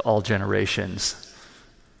faithfulness to all generations.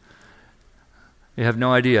 You have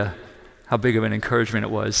no idea how big of an encouragement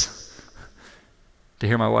it was to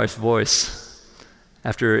hear my wife's voice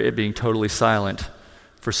after it being totally silent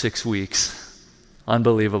for 6 weeks.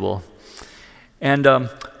 Unbelievable. And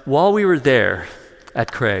while we were there at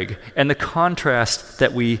Craig, and the contrast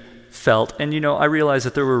that we felt, and I realized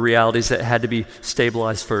that there were realities that had to be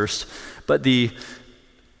stabilized first, but the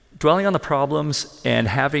dwelling on the problems and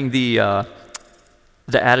having the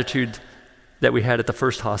attitude that we had at the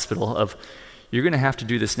first hospital of, you're going to have to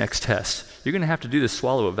do this next test. You're going to have to do this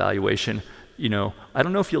swallow evaluation. I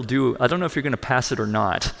don't know if you're going to pass it or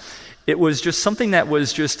not. It was just something that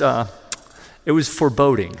was just, it was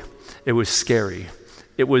foreboding. It was scary.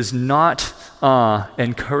 It was not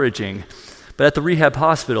encouraging. But at the rehab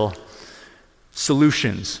hospital,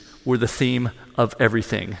 solutions were the theme of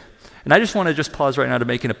everything. And I just want to pause right now to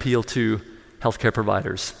make an appeal to healthcare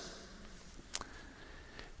providers.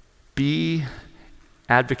 Be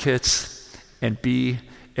advocates and be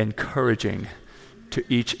encouraging to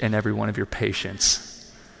each and every one of your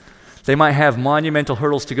patients. They might have monumental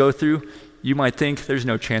hurdles to go through. You might think there's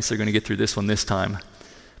no chance they're going to get through this one this time.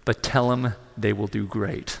 But tell them they will do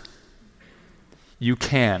great. You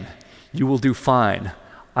can. You will do fine.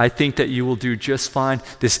 I think that you will do just fine.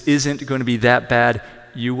 This isn't going to be that bad.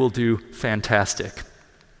 you will do fantastic.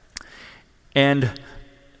 And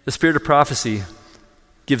the spirit of prophecy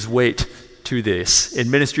gives weight to this.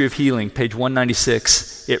 In Ministry of Healing, page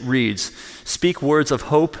 196, it reads, "Speak words of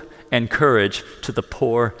hope and courage to the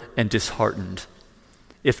poor and disheartened.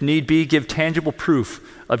 If need be, give tangible proof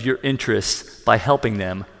of your interest by helping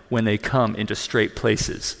them when they come into straight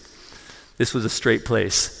places." This was a straight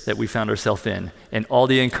place that we found ourselves in, and all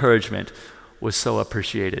the encouragement was so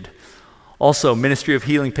appreciated. Also, Ministry of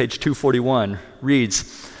Healing, page 241, reads,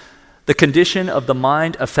 "The condition of the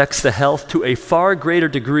mind affects the health to a far greater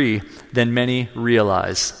degree than many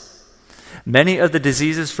realize. Many of the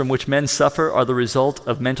diseases from which men suffer are the result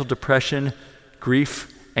of mental depression,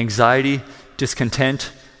 grief, anxiety,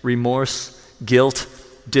 discontent, remorse, guilt,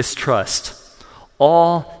 distrust.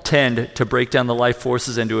 All tend to break down the life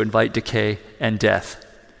forces and to invite decay and death.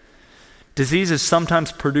 Disease is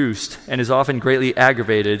sometimes produced and is often greatly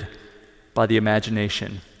aggravated by the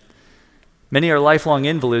imagination. Many are lifelong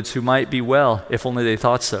invalids who might be well if only they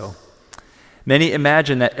thought so. Many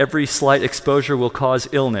imagine that every slight exposure will cause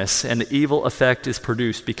illness, and the evil effect is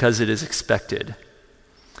produced because it is expected.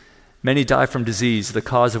 Many die from disease, the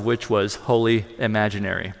cause of which was wholly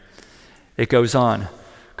imaginary." It goes on.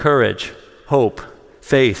 Courage, hope,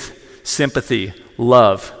 faith, sympathy,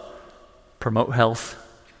 love promote health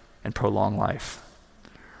and prolong life.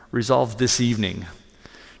 Resolve this evening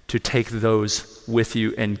to take those with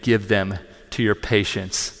you and give them to your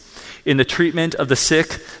patients. In the treatment of the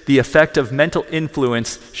sick, the effect of mental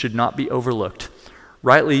influence should not be overlooked.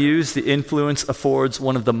 Rightly used, the influence affords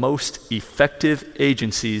one of the most effective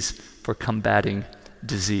agencies for combating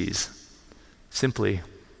disease. Simply,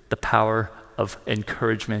 the power of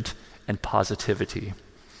encouragement and positivity.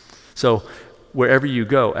 So, wherever you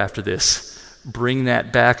go after this, bring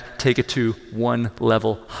that back, take it to one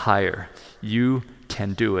level higher. You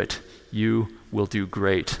can do it. You will do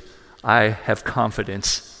great. I have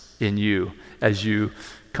confidence in you as you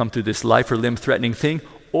come through this life or limb threatening thing,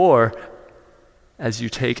 or as you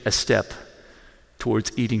take a step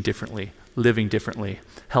towards eating differently, living differently,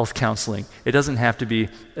 health counseling. It doesn't have to be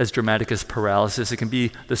as dramatic as paralysis. It can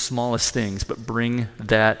be the smallest things, but bring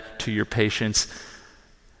that to your patients.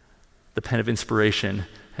 The pen of inspiration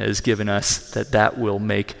has given us that will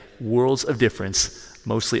make worlds of difference,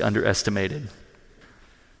 mostly underestimated.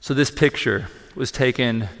 So this picture was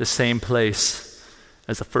taken the same place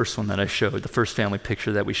as the first one that I showed, the first family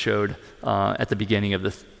picture that we showed at the beginning of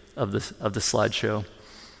the slideshow.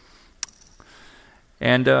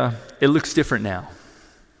 And it looks different now.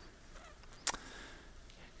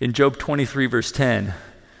 In Job 23, verse 10,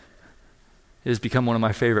 it has become one of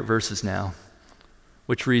my favorite verses now,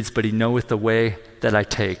 which reads, "But he knoweth the way that I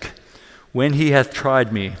take. When he hath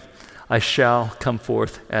tried me, I shall come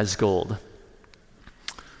forth as gold."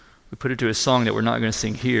 We put it to a song that we're not going to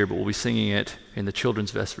sing here, but we'll be singing it in the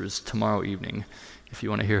children's vespers tomorrow evening, if you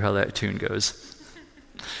want to hear how that tune goes.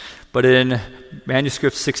 But in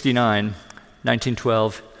manuscript 69,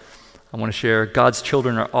 1912, I want to share, God's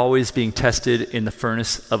children are always being tested in the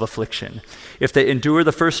furnace of affliction. If they endure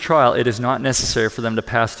the first trial, it is not necessary for them to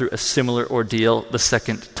pass through a similar ordeal the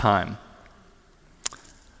second time.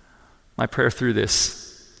 My prayer through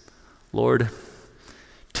this, Lord,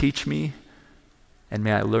 teach me, and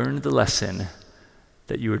may I learn the lesson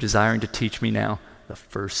that you are desiring to teach me now the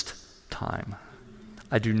first time.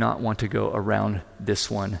 I do not want to go around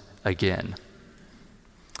this one again.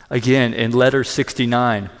 Again, in letter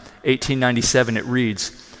 69, 1897, it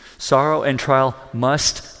reads, "Sorrow and trial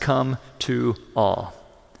must come to all,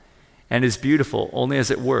 and is beautiful only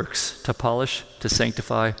as it works to polish, to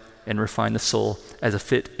sanctify, and refine the soul as a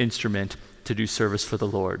fit instrument to do service for the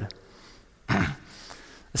Lord."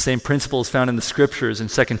 The same principle is found in the scriptures in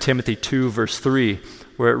 2 Timothy 2, verse 3,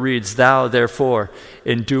 where it reads, "Thou, therefore,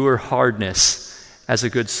 endure hardness as a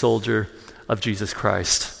good soldier of Jesus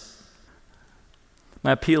Christ."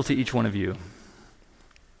 My appeal to each one of you,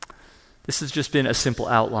 this has just been a simple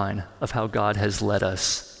outline of how God has led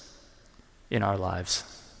us in our lives.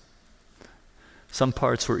 Some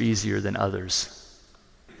parts were easier than others.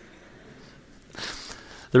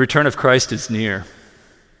 The return of Christ is near.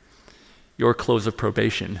 Your close of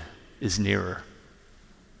probation is nearer.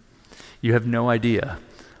 You have no idea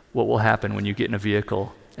what will happen when you get in a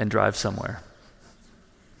vehicle and drive somewhere.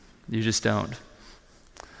 You just don't.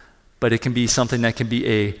 But it can be something that can be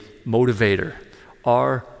a motivator.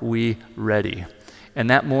 Are we ready? And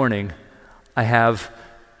that morning, I have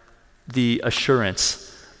the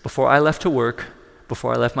assurance, before I left to work,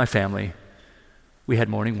 before I left my family, we had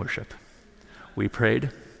morning worship. We prayed,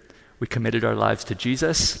 we committed our lives to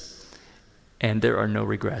Jesus, and there are no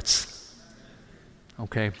regrets.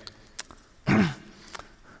 Okay?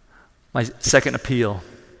 My second appeal,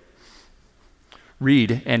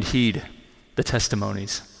 read and heed the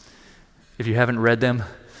testimonies. If you haven't read them,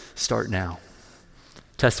 start now.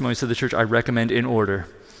 Testimonies of the church I recommend in order,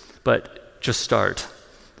 but just start.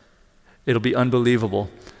 It'll be unbelievable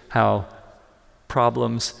how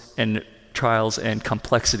problems and trials and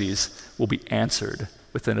complexities will be answered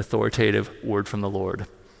with an authoritative word from the Lord.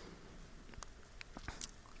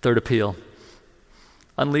 Third appeal,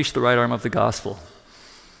 unleash the right arm of the gospel.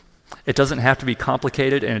 It doesn't have to be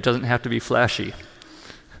complicated and it doesn't have to be flashy.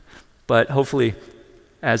 But hopefully,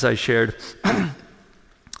 as I shared,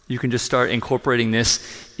 you can just start incorporating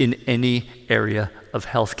this in any area of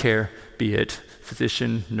healthcare, be it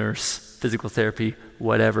physician, nurse, physical therapy,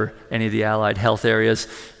 whatever, any of the allied health areas.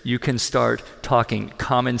 You can start talking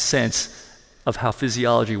common sense of how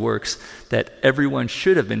physiology works that everyone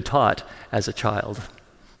should have been taught as a child.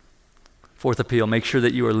 Fourth appeal, make sure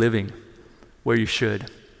that you are living where you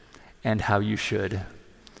should and how you should.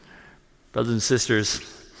 Brothers and sisters,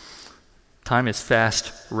 time is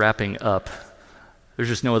fast wrapping up. There's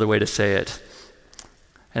just no other way to say it.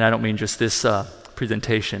 And I don't mean just this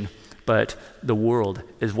presentation, but the world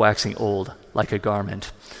is waxing old like a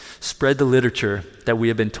garment. Spread the literature that we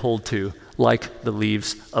have been told to, like the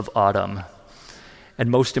leaves of autumn. And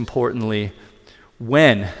most importantly,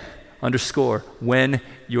 when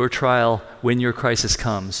your trial, when your crisis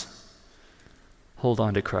comes, hold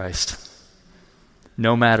on to Christ.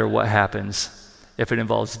 No matter what happens, if it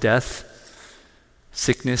involves death,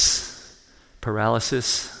 sickness,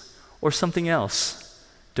 paralysis, or something else,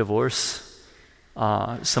 divorce,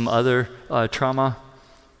 some other trauma.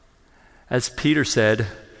 As Peter said,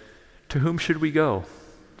 to whom should we go?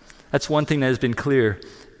 That's one thing that has been clear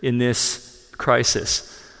in this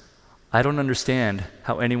crisis. I don't understand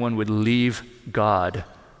how anyone would leave God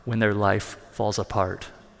when their life falls apart.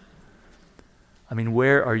 I mean,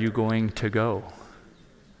 where are you going to go?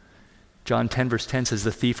 John 10 verse 10 says,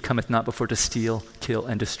 the thief cometh not before to steal, kill,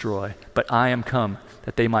 and destroy. But I am come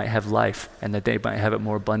that they might have life and that they might have it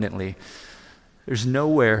more abundantly. There's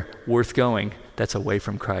nowhere worth going that's away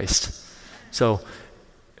from Christ. So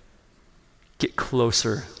get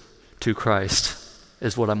closer to Christ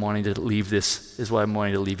is what I'm wanting to leave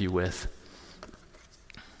you with.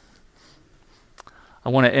 I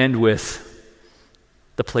want to end with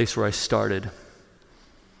the place where I started.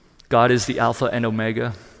 God is the Alpha and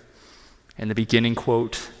Omega, and the beginning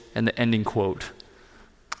quote and the ending quote.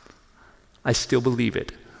 I still believe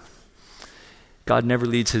it. God never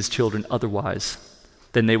leads his children otherwise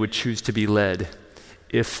than they would choose to be led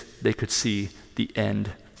if they could see the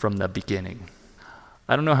end from the beginning.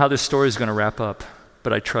 I don't know how this story is going to wrap up,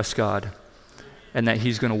 but I trust God and that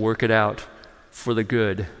he's going to work it out for the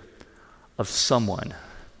good of someone,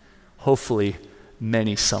 hopefully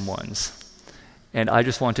many someones. And I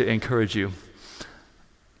just want to encourage you.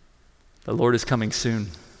 The Lord is coming soon.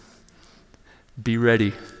 Be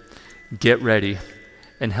ready, get ready,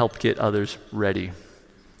 and help get others ready.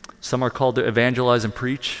 Some are called to evangelize and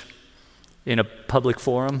preach in a public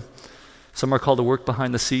forum. Some are called to work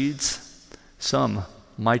behind the scenes. Some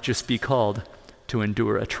might just be called to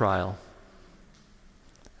endure a trial.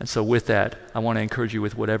 And so with that, I want to encourage you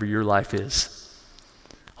with whatever your life is.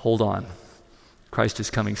 Hold on. Christ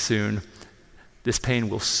is coming soon. This pain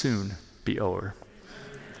will soon be over.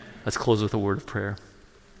 Let's close with a word of prayer.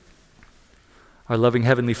 Our loving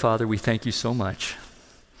Heavenly Father, we thank you so much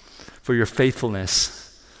for your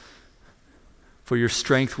faithfulness, for your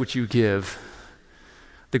strength which you give,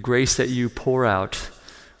 the grace that you pour out,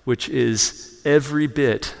 which is every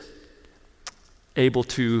bit able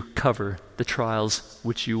to cover the trials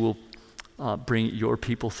which you will bring your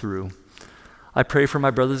people through. I pray for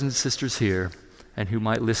my brothers and sisters here and who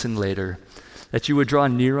might listen later, that you would draw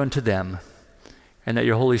near unto them and that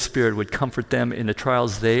your Holy Spirit would comfort them in the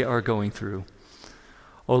trials they are going through.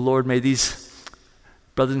 Oh Lord, may these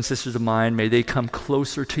brothers and sisters of mine, may they come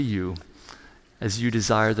closer to you as you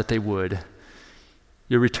desire that they would.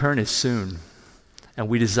 Your return is soon, and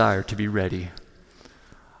we desire to be ready.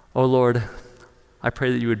 Oh Lord, I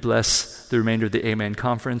pray that you would bless the remainder of the Amen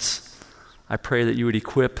Conference. I pray that you would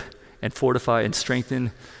equip and fortify and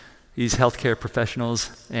strengthen these healthcare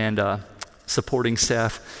professionals and supporting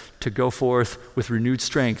staff to go forth with renewed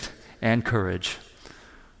strength and courage.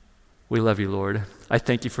 We love you, Lord. I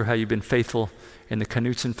thank you for how you've been faithful in the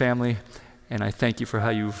Knutson family, and I thank you for how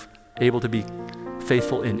you've able to be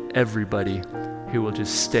faithful in everybody who will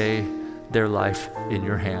just stay their life in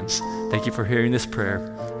your hands. Thank you for hearing this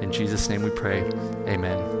prayer. In Jesus' name we pray.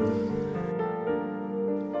 Amen.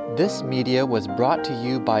 This media was brought to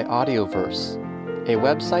you by Audioverse, a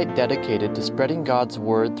website dedicated to spreading God's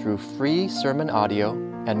word through free sermon audio,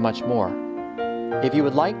 and much more. If you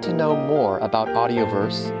would like to know more about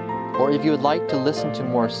Audioverse, or if you would like to listen to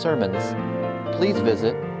more sermons, please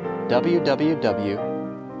visit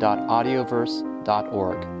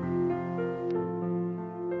www.audioverse.org.